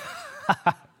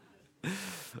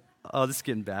 Oh, this is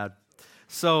getting bad.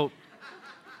 So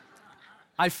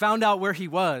I found out where he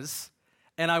was,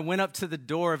 and I went up to the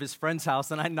door of his friend's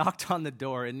house, and I knocked on the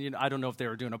door, and I don't know if they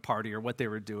were doing a party or what they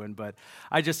were doing, but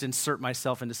I just insert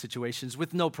myself into situations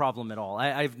with no problem at all.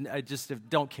 I just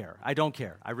don't care. I don't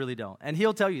care. I really don't. And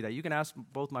he'll tell you that. You can ask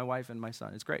both my wife and my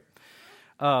son. It's great.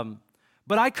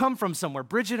 But I come from somewhere.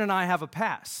 Bridget and I have a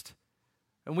past,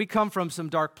 and we come from some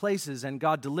dark places, and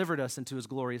God delivered us into his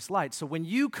glorious light. So when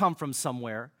you come from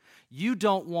somewhere, you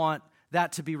don't want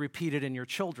that to be repeated in your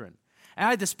children. And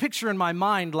I had this picture in my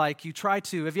mind, like have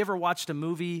you ever watched a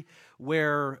movie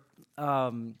where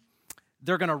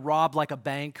they're going to rob like a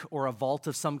bank or a vault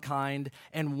of some kind,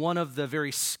 and one of the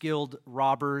very skilled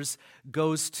robbers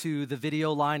goes to the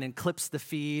video line and clips the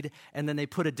feed, and then they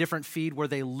put a different feed where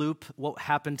they loop what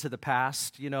happened to the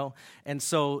past, And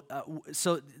so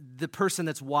the person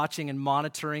that's watching and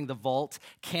monitoring the vault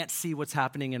can't see what's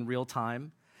happening in real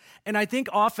time. And I think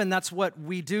often that's what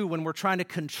we do when we're trying to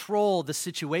control the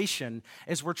situation,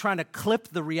 is we're trying to clip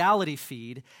the reality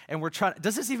feed, and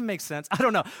does this even make sense? I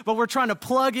don't know, but we're trying to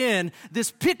plug in this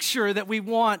picture that we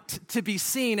want to be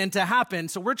seen and to happen.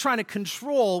 So we're trying to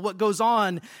control what goes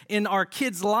on in our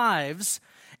kids' lives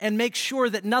and make sure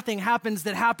that nothing happens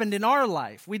that happened in our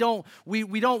life. We don't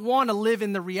want to live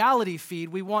in the reality feed.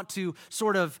 We want to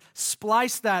sort of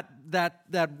splice that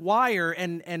wire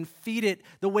and feed it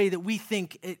the way that we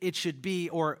think it should be,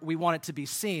 or we want it to be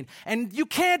seen. And you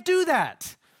can't do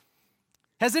that.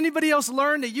 Has anybody else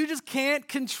learned that you just can't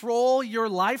control your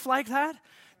life like that?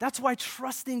 That's why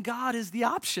trusting God is the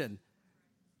option.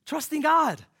 Trusting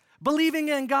God. believing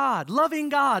in God, loving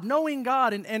God, knowing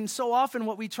God. And so often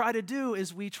what we try to do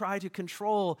is we try to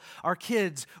control our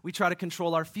kids. We try to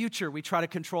control our future. We try to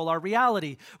control our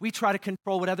reality. We try to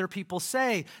control what other people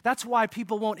say. That's why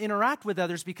people won't interact with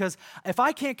others, because if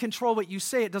I can't control what you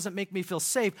say, it doesn't make me feel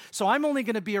safe. So I'm only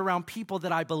going to be around people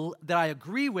that I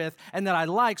agree with and that I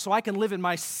like, so I can live in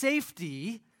my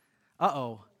safety.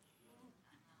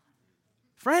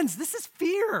 Friends, this is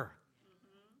fear.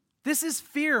 This is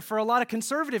fear for a lot of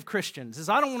conservative Christians, is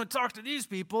I don't want to talk to these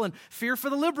people, and fear for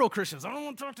the liberal Christians. I don't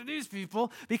want to talk to these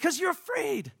people because you're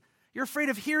afraid. You're afraid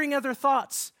of hearing other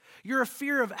thoughts. You're a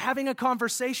fear of having a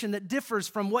conversation that differs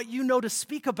from what you know to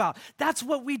speak about. That's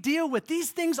what we deal with.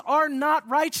 These things are not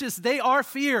righteous. They are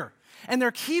fear. And they're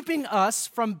keeping us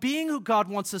from being who God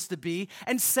wants us to be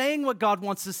and saying what God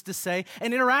wants us to say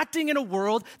and interacting in a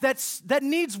world that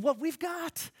needs what we've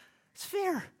got. It's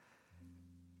fear.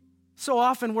 So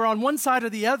often we're on one side or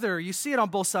the other. You see it on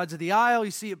both sides of the aisle. You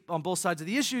see it on both sides of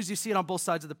the issues. You see it on both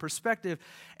sides of the perspective.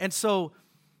 And so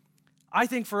I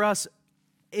think for us,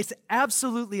 it's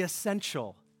absolutely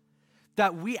essential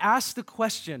that we ask the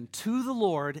question to the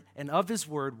Lord and of His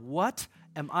Word, what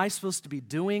am I supposed to be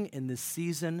doing in this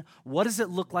season? What does it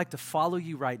look like to follow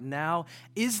you right now?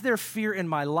 Is there fear in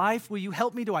my life? Will you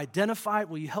help me to identify it?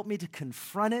 Will you help me to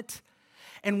confront it?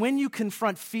 And when you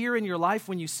confront fear in your life,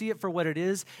 when you see it for what it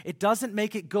is, it doesn't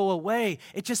make it go away.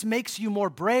 It just makes you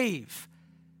more brave.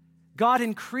 God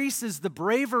increases the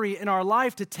bravery in our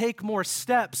life to take more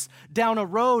steps down a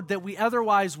road that we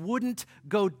otherwise wouldn't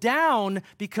go down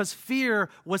because fear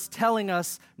was telling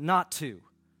us not to.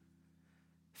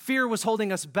 Fear was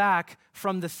holding us back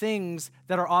from the things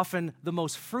that are often the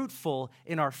most fruitful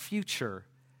in our future.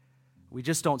 We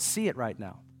just don't see it right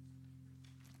now.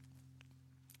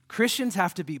 Christians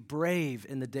have to be brave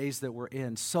in the days that we're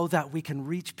in so that we can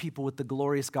reach people with the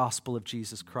glorious gospel of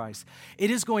Jesus Christ. It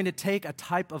is going to take a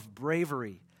type of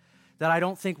bravery that I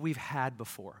don't think we've had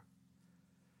before.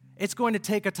 It's going to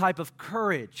take a type of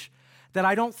courage that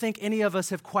I don't think any of us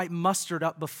have quite mustered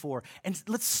up before. And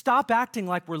let's stop acting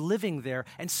like we're living there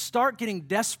and start getting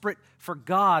desperate for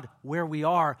God where we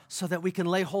are so that we can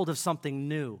lay hold of something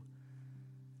new.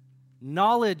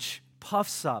 Knowledge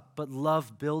puffs up, but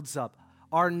love builds up.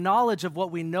 Our knowledge of what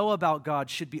we know about God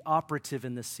should be operative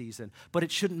in this season, but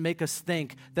it shouldn't make us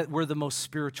think that we're the most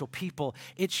spiritual people.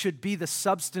 It should be the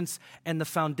substance and the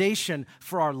foundation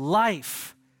for our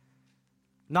life,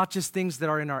 not just things that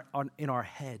are in our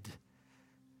head.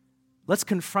 Let's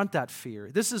confront that fear.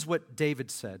 This is what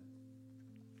David said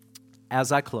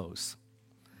as I close.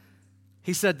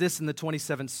 He said this in the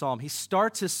 27th Psalm. He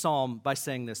starts his psalm by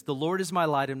saying this, "The Lord is my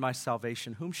light and my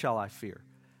salvation. Whom shall I fear?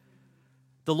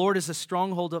 The Lord is a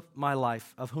stronghold of my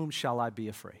life. Of whom shall I be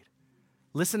afraid?"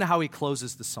 Listen to how he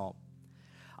closes the psalm.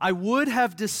 "I would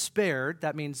have despaired,"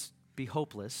 that means be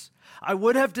hopeless. "I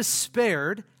would have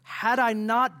despaired had I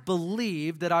not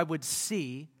believed that I would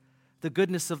see the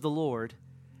goodness of the Lord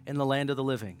in the land of the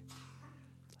living."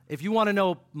 If you want to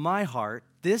know my heart,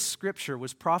 this scripture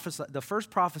was prophesied. The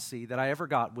first prophecy that I ever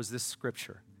got was this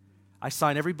scripture. I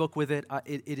sign every book with it.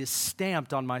 It is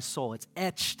stamped on my soul. It's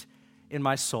etched in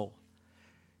my soul.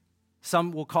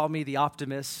 Some will call me the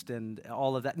optimist and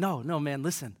all of that. No, man,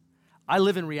 listen. I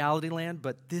live in reality land,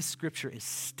 but this scripture is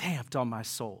stamped on my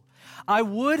soul. "I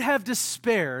would have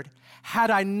despaired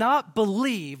had I not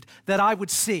believed that I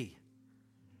would see.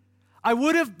 I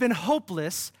would have been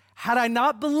hopeless had I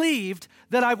not believed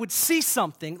that I would see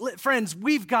something." Friends,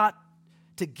 we've got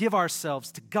to give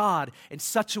ourselves to God in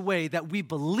such a way that we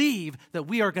believe that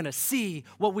we are going to see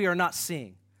what we are not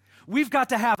seeing. We've got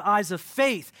to have eyes of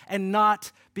faith and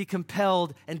not be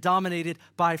compelled and dominated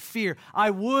by fear.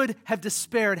 "I would have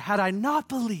despaired had I not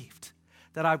believed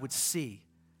that I would see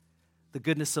the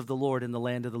goodness of the Lord in the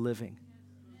land of the living."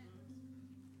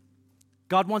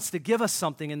 God wants to give us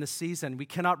something in this season. We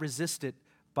cannot resist it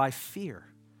by fear,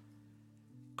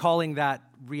 calling that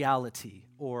reality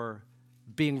or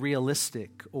being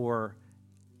realistic or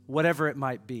whatever it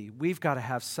might be. We've got to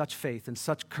have such faith and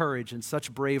such courage and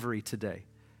such bravery today.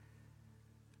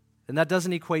 And that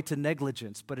doesn't equate to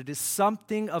negligence, but it is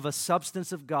something of a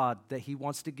substance of God that He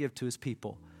wants to give to His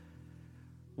people,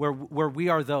 where we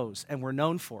are those, and we're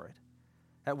known for it,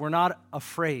 that we're not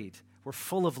afraid. We're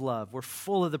full of love. We're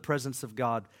full of the presence of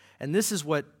God. And this is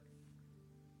what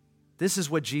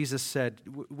Jesus said.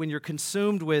 When you're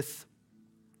consumed with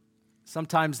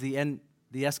sometimes the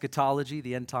eschatology,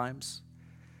 the end times,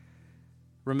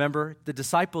 remember, the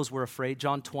disciples were afraid.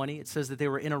 John 20, it says that they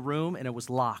were in a room and it was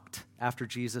locked after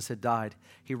Jesus had died.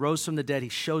 He rose from the dead. He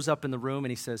shows up in the room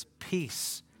and he says,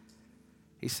 "Peace."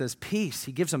 He says, "Peace."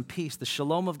 He gives them peace. The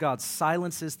shalom of God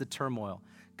silences the turmoil.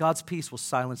 God's peace will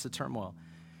silence the turmoil.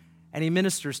 And he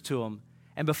ministers to him.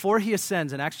 And before he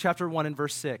ascends, in Acts chapter 1 and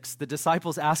verse 6, the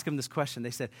disciples ask him this question.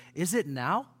 They said, is it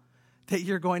now that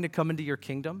you're going to come into your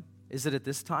kingdom? Is it at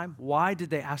this time? Why did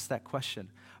they ask that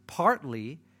question?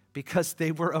 Partly because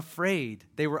they were afraid.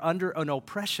 They were under an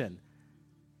oppression.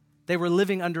 They were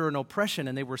living under an oppression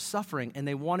and they were suffering and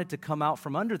they wanted to come out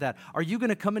from under that. Are you going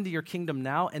to come into your kingdom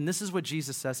now? And this is what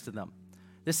Jesus says to them.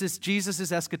 This is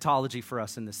Jesus' eschatology for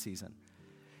us in this season.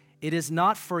 It is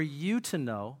not for you to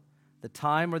know the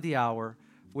time or the hour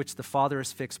which the Father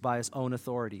has fixed by his own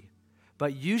authority,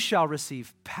 but you shall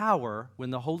receive power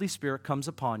when the Holy Spirit comes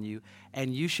upon you,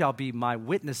 and you shall be my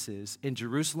witnesses in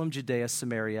Jerusalem, Judea,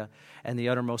 Samaria, and the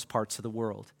uttermost parts of the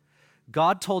world.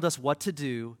 God told us what to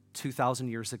do 2,000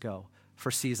 years ago for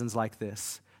seasons like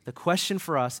this. The question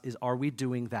for us is, are we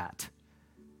doing that?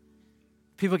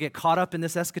 People get caught up in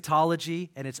this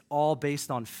eschatology, and it's all based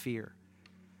on fear.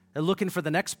 They're looking for the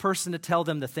next person to tell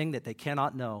them the thing that they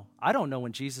cannot know. I don't know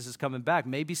when Jesus is coming back.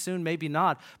 Maybe soon, maybe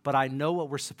not, but I know what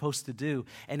we're supposed to do.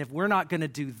 And if we're not going to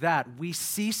do that, we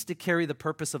cease to carry the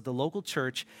purpose of the local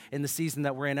church in the season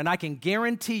that we're in. And I can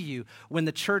guarantee you, when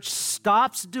the church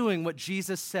stops doing what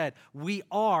Jesus said, we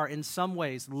are in some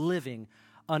ways living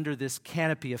under this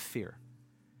canopy of fear.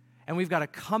 And we've got to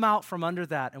come out from under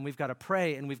that, and we've got to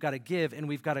pray, and we've got to give, and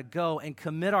we've got to go and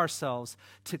commit ourselves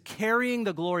to carrying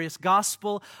the glorious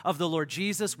gospel of the Lord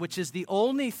Jesus, which is the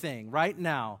only thing right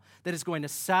now that is going to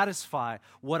satisfy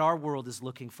what our world is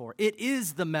looking for. It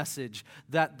is the message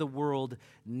that the world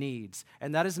needs.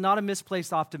 And that is not a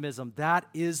misplaced optimism. That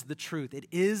is the truth. It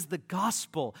is the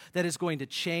gospel that is going to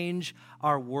change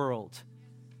our world.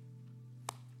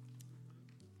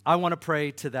 I want to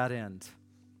pray to that end.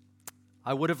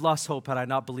 I would have lost hope had I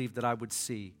not believed that I would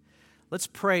see. Let's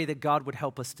pray that God would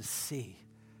help us to see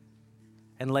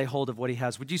and lay hold of what he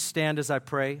has. Would you stand as I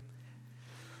pray?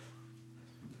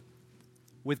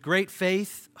 With great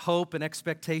faith, hope, and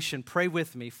expectation, pray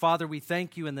with me. Father, we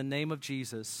thank you in the name of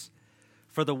Jesus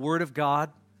for the word of God.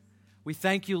 We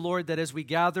thank you, Lord, that as we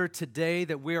gather today,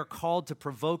 that we are called to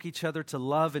provoke each other to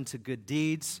love and to good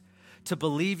deeds, to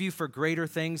believe you for greater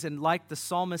things. And like the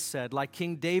psalmist said, like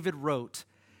King David wrote,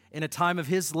 in a time of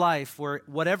his life where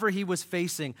whatever he was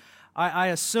facing, I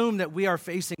assume that we are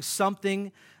facing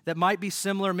something that might be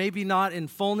similar, maybe not in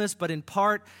fullness, but in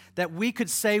part, that we could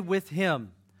say with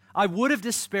him, I would have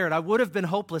despaired, I would have been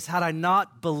hopeless had I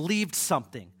not believed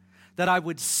something, that I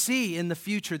would see in the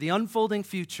future, the unfolding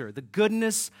future, the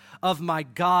goodness of my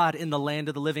God in the land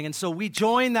of the living. And so we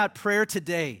join that prayer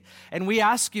today, and we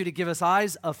ask you to give us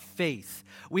eyes of faith.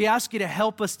 We ask you to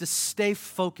help us to stay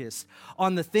focused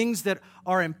on the things that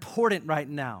are important right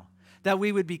now, that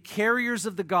we would be carriers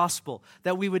of the gospel,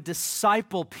 that we would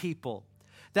disciple people,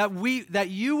 that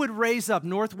you would raise up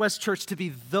Northwest Church to be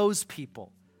those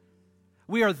people.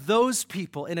 We are those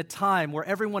people in a time where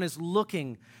everyone is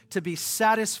looking to be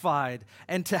satisfied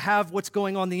and to have what's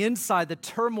going on the inside, the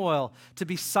turmoil, to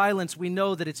be silenced. We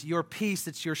know that it's your peace,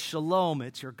 it's your shalom,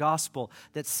 it's your gospel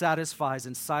that satisfies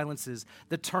and silences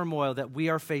the turmoil that we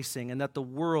are facing and that the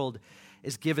world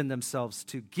is giving themselves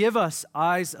to. Give us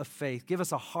eyes of faith. Give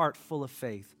us a heart full of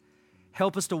faith.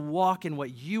 Help us to walk in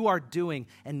what you are doing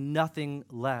and nothing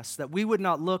less, that we would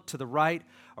not look to the right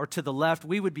or to the left.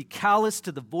 We would be callous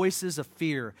to the voices of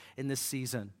fear in this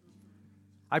season.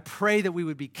 I pray that we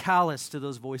would be callous to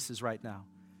those voices right now,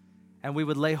 and we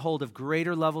would lay hold of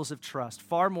greater levels of trust,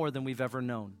 far more than we've ever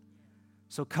known.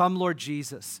 So come, Lord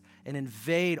Jesus, and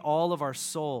invade all of our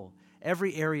soul,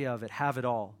 every area of it, have it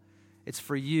all. It's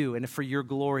for you and for your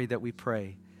glory that we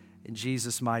pray. In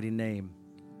Jesus' mighty name,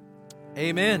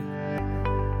 amen.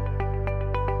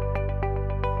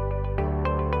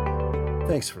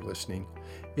 Thanks for listening.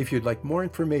 If you'd like more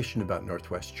information about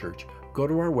Northwest Church, go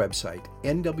to our website,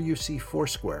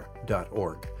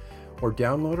 nwcfoursquare.org, or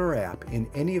download our app in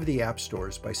any of the app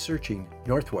stores by searching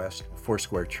Northwest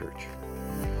Foursquare Church.